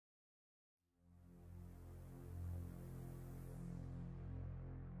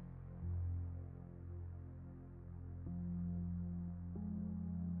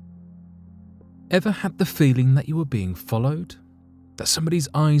Ever had the feeling that you were being followed? That somebody's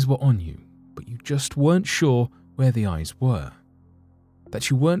eyes were on you, but you just weren't sure where the eyes were? That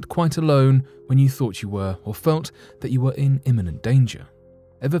you weren't quite alone when you thought you were, or felt that you were in imminent danger?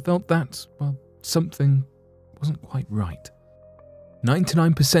 Ever felt that, well, something wasn't quite right?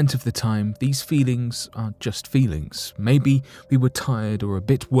 99% of the time, these feelings are just feelings. Maybe we were tired or a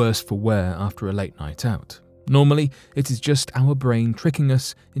bit worse for wear after a late night out. Normally, it is just our brain tricking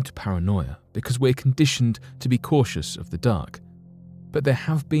us into paranoia because we're conditioned to be cautious of the dark. But there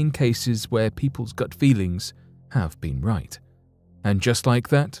have been cases where people's gut feelings have been right. And just like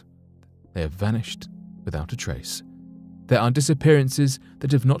that, they have vanished without a trace. There are disappearances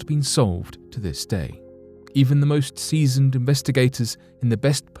that have not been solved to this day. Even the most seasoned investigators in the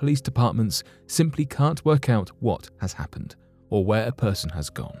best police departments simply can't work out what has happened or where a person has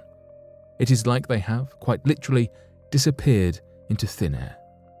gone. It is like they have, quite literally, disappeared into thin air.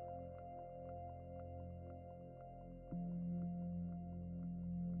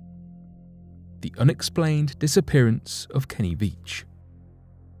 The unexplained disappearance of Kenny Veach.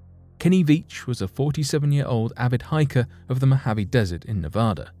 Kenny Veach was a 47-year-old avid hiker of the Mojave Desert in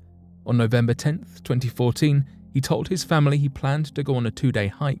Nevada. On November 10, 2014, he told his family he planned to go on a 2-day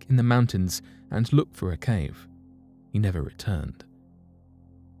hike in the mountains and look for a cave. He never returned.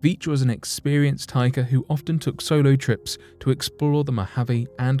 Veach was an experienced hiker who often took solo trips to explore the Mojave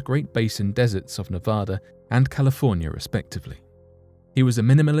and Great Basin deserts of Nevada and California respectively. He was a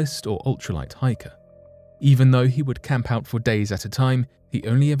minimalist or ultralight hiker. Even though he would camp out for days at a time, he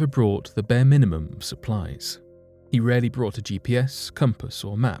only ever brought the bare minimum of supplies. He rarely brought a GPS, compass,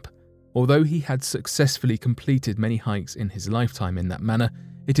 or map. Although he had successfully completed many hikes in his lifetime in that manner,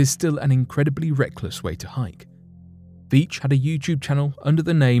 it is still an incredibly reckless way to hike. Veach had a YouTube channel under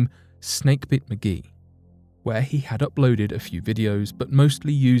the name Snakebit McGee, where he had uploaded a few videos but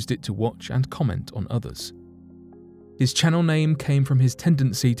mostly used it to watch and comment on others. His channel name came from his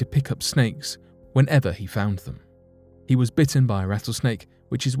tendency to pick up snakes whenever he found them. He was bitten by a rattlesnake,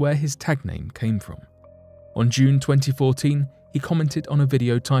 which is where his tag name came from. On June 2014, he commented on a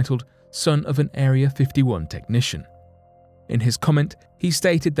video titled "Son of an Area 51 Technician." In his comment, he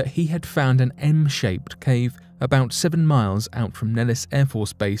stated that he had found an M-shaped cave about 7 miles out from Nellis Air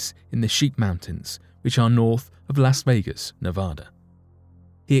Force Base in the Sheep Mountains, which are north of Las Vegas, Nevada.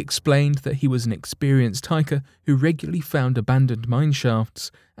 He explained that he was an experienced hiker who regularly found abandoned mine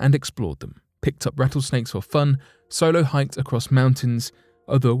shafts and explored them, picked up rattlesnakes for fun, solo hiked across mountains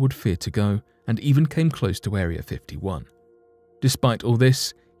others would fear to go, and even came close to Area 51. Despite all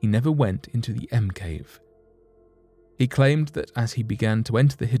this, he never went into the M cave. He claimed that as he began to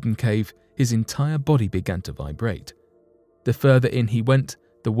enter the hidden cave, his entire body began to vibrate. The further in he went,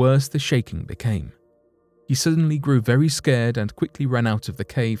 the worse the shaking became. He suddenly grew very scared and quickly ran out of the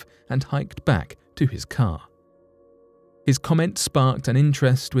cave and hiked back to his car. His comment sparked an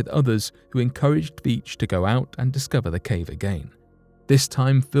interest with others who encouraged Veach to go out and discover the cave again, this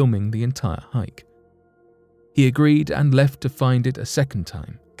time filming the entire hike. He agreed and left to find it a second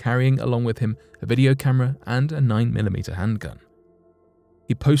time, carrying along with him a video camera and a 9mm handgun.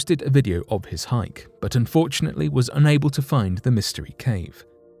 He posted a video of his hike, but unfortunately was unable to find the mystery cave.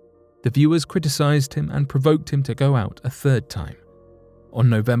 The viewers criticized him and provoked him to go out a third time. On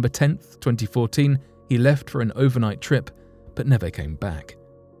November 10, 2014, he left for an overnight trip, but never came back.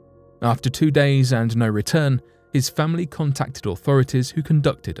 After 2 days and no return, his family contacted authorities who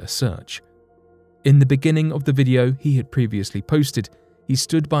conducted a search. In the beginning of the video he had previously posted, he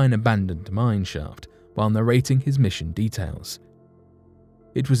stood by an abandoned mine shaft while narrating his mission details.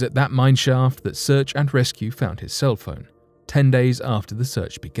 It was at that mine shaft that search and rescue found his cell phone, 10 days after the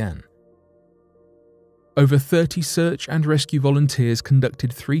search began. Over 30 search and rescue volunteers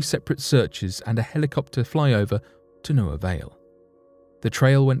conducted 3 separate searches and a helicopter flyover to no avail. The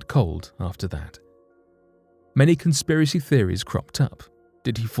trail went cold after that. Many conspiracy theories cropped up.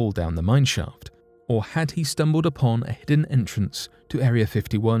 Did he fall down the mine shaft? Or had he stumbled upon a hidden entrance to Area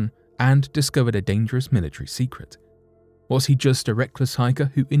 51 and discovered a dangerous military secret? Was he just a reckless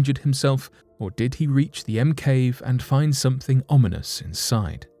hiker who injured himself, or did he reach the M cave and find something ominous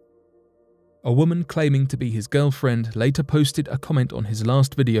inside? A woman claiming to be his girlfriend later posted a comment on his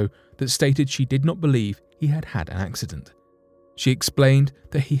last video that stated she did not believe he had had an accident. She explained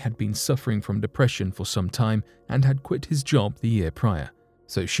that he had been suffering from depression for some time and had quit his job the year prior,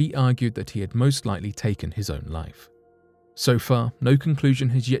 so she argued that he had most likely taken his own life. So far, no conclusion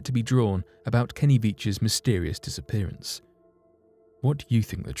has yet to be drawn about Kenny Veach's mysterious disappearance. What do you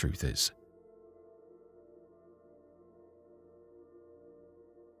think the truth is?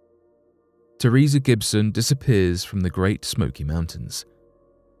 Teresa Gibson disappears from the Great Smoky Mountains.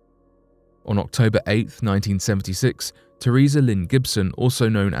 On October 8, 1976, Teresa Lynn Gibson, also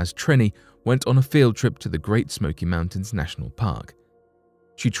known as Trenny, went on a field trip to the Great Smoky Mountains National Park.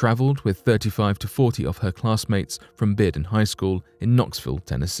 She traveled with 35 to 40 of her classmates from Bearden High School in Knoxville,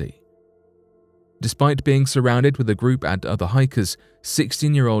 Tennessee. Despite being surrounded with a group and other hikers,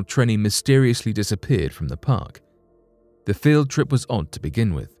 16-year-old Trenny mysteriously disappeared from the park. The field trip was odd to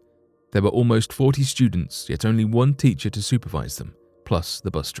begin with. There were almost 40 students, yet only one teacher to supervise them, plus the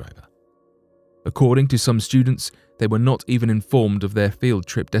bus driver. According to some students, they were not even informed of their field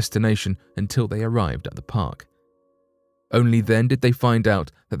trip destination until they arrived at the park. Only then did they find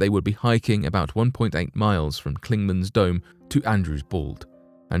out that they would be hiking about 1.8 miles from Clingman's Dome to Andrews Bald,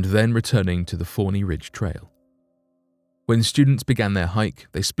 and then returning to the Forney Ridge Trail. When students began their hike,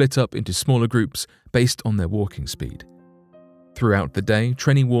 they split up into smaller groups based on their walking speed. Throughout the day,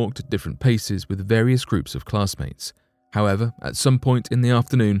 Trenny walked at different paces with various groups of classmates. However, at some point in the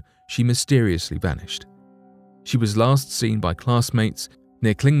afternoon, she mysteriously vanished. She was last seen by classmates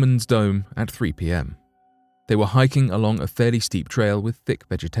near Clingman's Dome at 3 p.m. They were hiking along a fairly steep trail with thick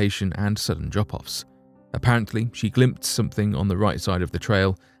vegetation and sudden drop-offs. Apparently, she glimpsed something on the right side of the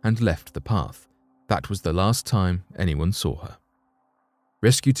trail and left the path. That was the last time anyone saw her.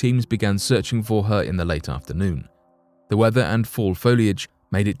 Rescue teams began searching for her in the late afternoon. The weather and fall foliage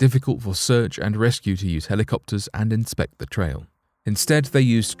made it difficult for search and rescue to use helicopters and inspect the trail. Instead, they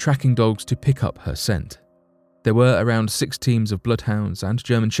used tracking dogs to pick up her scent. There were around 6 teams of bloodhounds and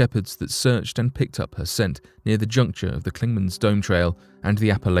German shepherds that searched and picked up her scent near the juncture of the Clingman's Dome Trail and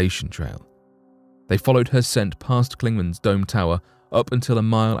the Appalachian Trail. They followed her scent past Clingman's Dome Tower up until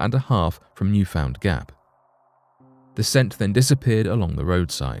 1.5 miles from Newfound Gap. The scent then disappeared along the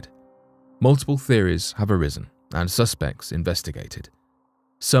roadside. Multiple theories have arisen, and suspects investigated.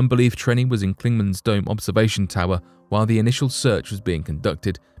 Some believe Trenny was in Clingman's Dome observation tower while the initial search was being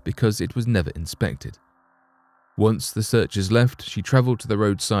conducted because it was never inspected. Once the searchers left, she travelled to the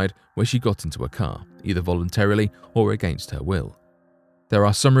roadside where she got into a car, either voluntarily or against her will. There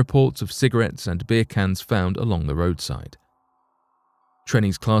are some reports of cigarettes and beer cans found along the roadside.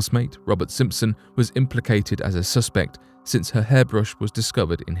 Trenny's classmate, Robert Simpson, was implicated as a suspect since her hairbrush was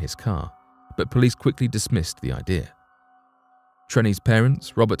discovered in his car, but police quickly dismissed the idea. Trenny's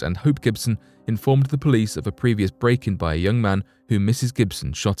parents, Robert and Hope Gibson, informed the police of a previous break-in by a young man whom Mrs.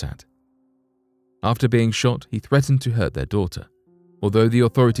 Gibson shot at. After being shot, he threatened to hurt their daughter. Although the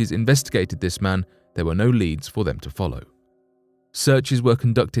authorities investigated this man, there were no leads for them to follow. Searches were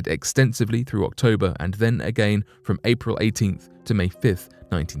conducted extensively through October and then again from April 18th to May 5th,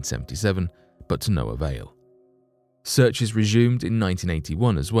 1977, but to no avail. Searches resumed in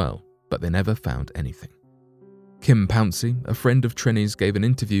 1981 as well, but they never found anything. Kim Pouncey, a friend of Trenny's, gave an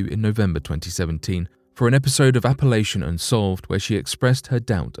interview in November 2017 for an episode of Appalachian Unsolved where she expressed her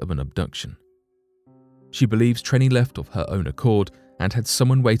doubt of an abduction. She believes Trenny left of her own accord and had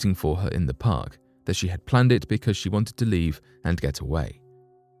someone waiting for her in the park, that she had planned it because she wanted to leave and get away.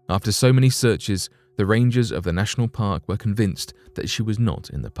 After so many searches, the rangers of the national park were convinced that she was not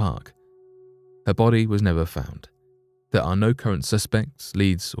in the park. Her body was never found. There are no current suspects,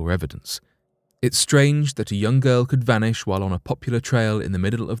 leads, or evidence. It's strange that a young girl could vanish while on a popular trail in the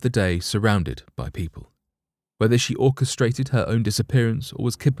middle of the day surrounded by people. Whether she orchestrated her own disappearance or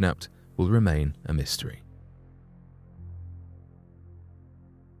was kidnapped will remain a mystery.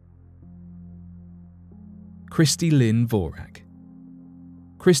 Christy Lynn Vorak.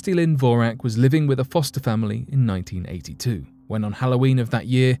 Christy Lynn Vorak was living with a foster family in 1982, when on Halloween of that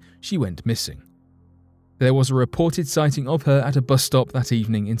year she went missing. There was a reported sighting of her at a bus stop that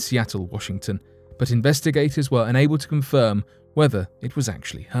evening in Seattle, Washington, but investigators were unable to confirm whether it was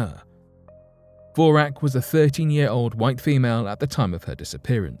actually her. Vorak was a 13-year-old white female at the time of her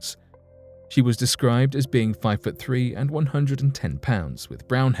disappearance. She was described as being 5'3" and 110 pounds, with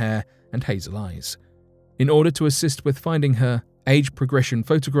brown hair and hazel eyes. In order to assist with finding her, age progression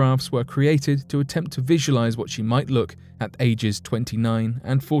photographs were created to attempt to visualize what she might look at ages 29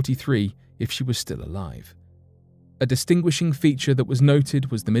 and 43 if she was still alive. A distinguishing feature that was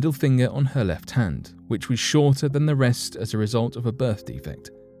noted was the middle finger on her left hand, which was shorter than the rest as a result of a birth defect.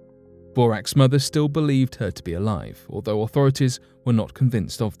 Vorak's mother still believed her to be alive, although authorities were not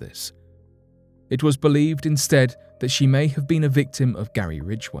convinced of this. It was believed instead that she may have been a victim of Gary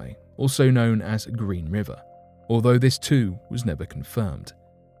Ridgway, also known as Green River, although this too was never confirmed.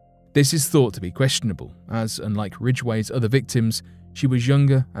 This is thought to be questionable, as unlike Ridgway's other victims, she was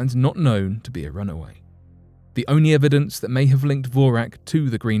younger and not known to be a runaway. The only evidence that may have linked Vorak to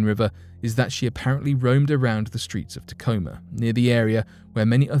the Green River is that she apparently roamed around the streets of Tacoma, near the area where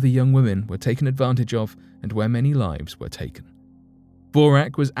many other young women were taken advantage of and where many lives were taken.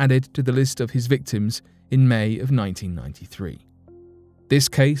 Veach was added to the list of his victims in May of 1993. This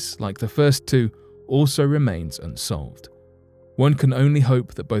case, like the first two, also remains unsolved. One can only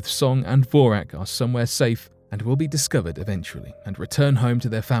hope that both Song and Veach are somewhere safe and will be discovered eventually and return home to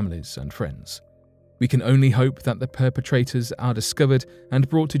their families and friends. We can only hope that the perpetrators are discovered and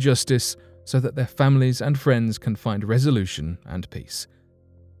brought to justice so that their families and friends can find resolution and peace.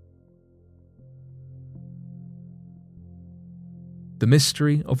 The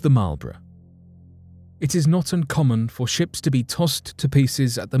mystery of the Marlborough. It is not uncommon for ships to be tossed to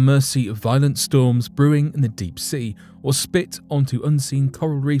pieces at the mercy of violent storms brewing in the deep sea, or spit onto unseen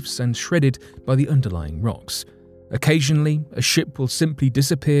coral reefs and shredded by the underlying rocks. Occasionally, a ship will simply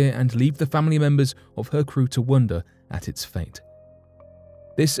disappear and leave the family members of her crew to wonder at its fate.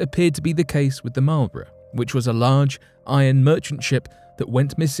 This appeared to be the case with the Marlborough, which was a large iron merchant ship that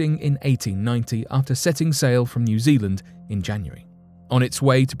went missing in 1890 after setting sail from New Zealand in January, on its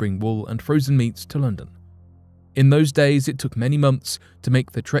way to bring wool and frozen meats to London. In those days, it took many months to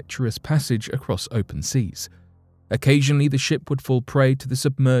make the treacherous passage across open seas. Occasionally, the ship would fall prey to the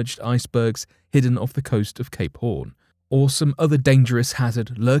submerged icebergs hidden off the coast of Cape Horn, or some other dangerous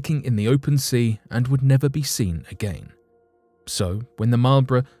hazard lurking in the open sea and would never be seen again. So, when the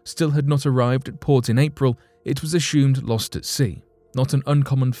Marlborough still had not arrived at port in April, it was assumed lost at sea, not an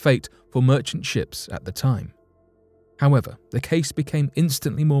uncommon fate for merchant ships at the time. However, the case became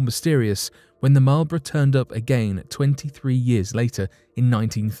instantly more mysterious when the Marlborough turned up again 23 years later in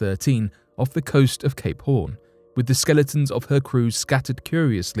 1913 off the coast of Cape Horn, with the skeletons of her crew scattered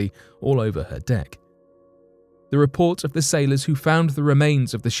curiously all over her deck. The report of the sailors who found the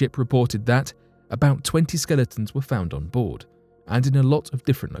remains of the ship reported that about 20 skeletons were found on board, and in a lot of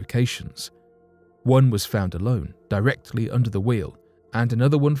different locations. One was found alone, directly under the wheel, and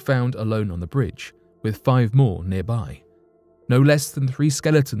another one found alone on the bridge, with 5 more nearby. No less than 3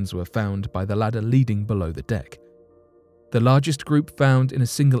 skeletons were found by the ladder leading below the deck. The largest group found in a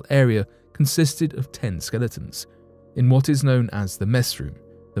single area consisted of 10 skeletons, in what is known as the mess room,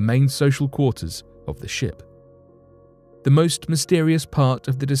 the main social quarters of the ship. The most mysterious part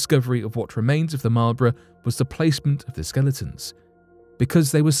of the discovery of what remains of the Marlborough was the placement of the skeletons.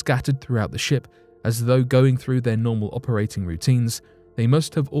 Because they were scattered throughout the ship, as though going through their normal operating routines, they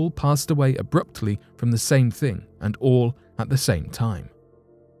must have all passed away abruptly from the same thing and all at the same time.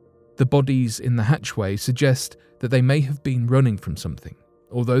 The bodies in the hatchway suggest that they may have been running from something,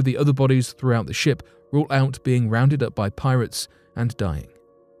 although the other bodies throughout the ship rule out being rounded up by pirates and dying.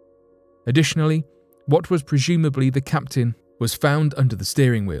 Additionally, what was presumably the captain was found under the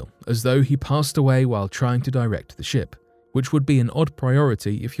steering wheel, as though he passed away while trying to direct the ship, which would be an odd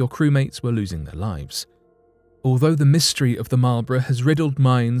priority if your crewmates were losing their lives. Although the mystery of the Marlborough has riddled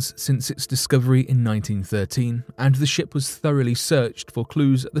minds since its discovery in 1913, and the ship was thoroughly searched for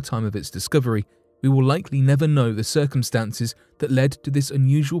clues at the time of its discovery, we will likely never know the circumstances that led to this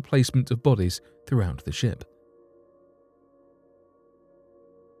unusual placement of bodies throughout the ship.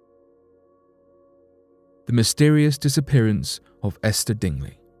 The mysterious disappearance of Esther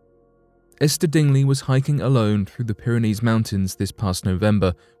Dingley. Esther Dingley was hiking alone through the Pyrenees Mountains this past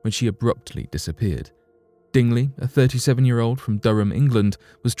November when she abruptly disappeared. Dingley, a 37-year-old from Durham, England,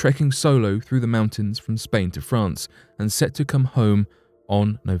 was trekking solo through the mountains from Spain to France and set to come home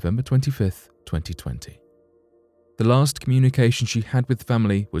on November 25, 2020. The last communication she had with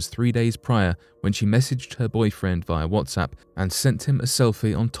family was 3 days prior when she messaged her boyfriend via WhatsApp and sent him a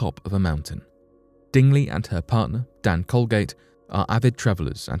selfie on top of a mountain. Dingley and her partner, Dan Colgate, are avid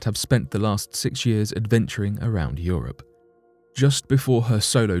travellers and have spent the last 6 years adventuring around Europe. Just before her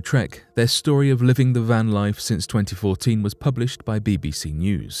solo trek, their story of living the van life since 2014 was published by BBC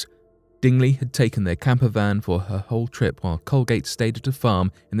News. Dingley had taken their camper van for her whole trip while Colgate stayed at a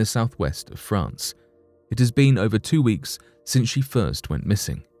farm in the southwest of France. It has been over 2 weeks since she first went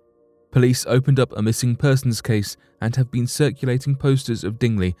missing. Police opened up a missing persons case and have been circulating posters of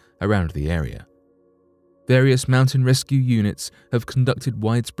Dingley around the area. Various mountain rescue units have conducted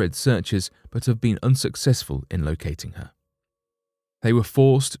widespread searches but have been unsuccessful in locating her. They were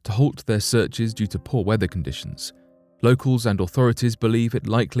forced to halt their searches due to poor weather conditions. Locals and authorities believe it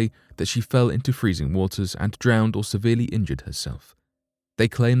likely that she fell into freezing waters and drowned or severely injured herself. They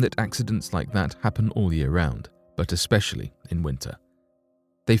claim that accidents like that happen all year round, but especially in winter.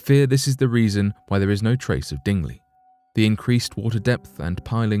 They fear this is the reason why there is no trace of Dingley. The increased water depth and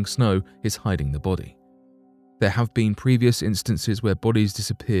piling snow is hiding the body. There have been previous instances where bodies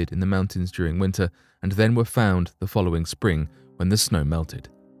disappeared in the mountains during winter and then were found the following spring when the snow melted.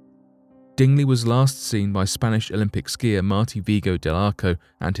 Dingley was last seen by Spanish Olympic skier Martí Vigo del Arco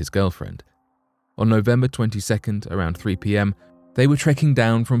and his girlfriend. On November 22nd, around 3 p.m, They were trekking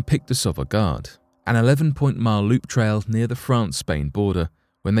down from Pic de Sauvegarde, an 11-mile loop trail near the France-Spain border,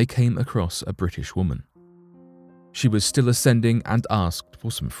 when they came across a British woman. She was still ascending and asked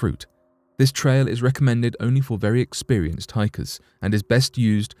for some fruit. This trail is recommended only for very experienced hikers and is best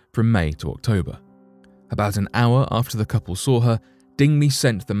used from May to October. About an hour after the couple saw her, Dingley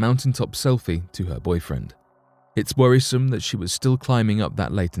sent the mountaintop selfie to her boyfriend. It's worrisome that she was still climbing up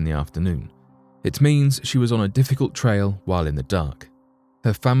that late in the afternoon. It means she was on a difficult trail while in the dark.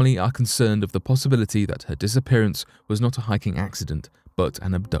 Her family are concerned of the possibility that her disappearance was not a hiking accident, but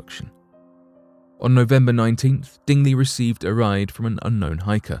an abduction. On November 19th, Dingley received a ride from an unknown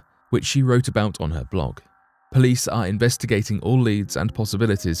hiker, which she wrote about on her blog. Police are investigating all leads and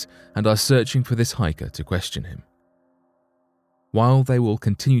possibilities and are searching for this hiker to question him. While they will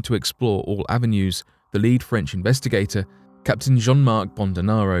continue to explore all avenues, the lead French investigator, Captain Jean-Marc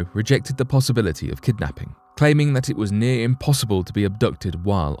Bondanaro, rejected the possibility of kidnapping, claiming that it was near impossible to be abducted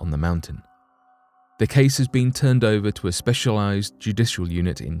while on the mountain. The case has been turned over to a specialized judicial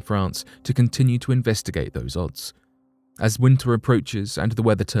unit in France to continue to investigate those odds. As winter approaches and the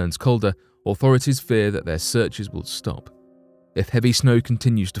weather turns colder, authorities fear that their searches will stop. If heavy snow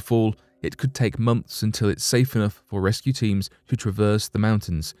continues to fall, it could take months until it's safe enough for rescue teams to traverse the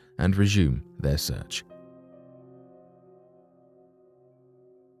mountains and resume their search.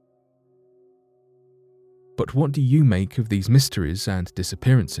 But what do you make of these mysteries and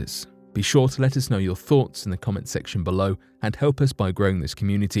disappearances? Be sure to let us know your thoughts in the comment section below and help us by growing this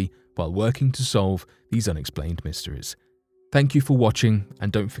community while working to solve these unexplained mysteries. Thank you for watching,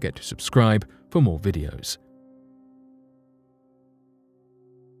 and don't forget to subscribe for more videos.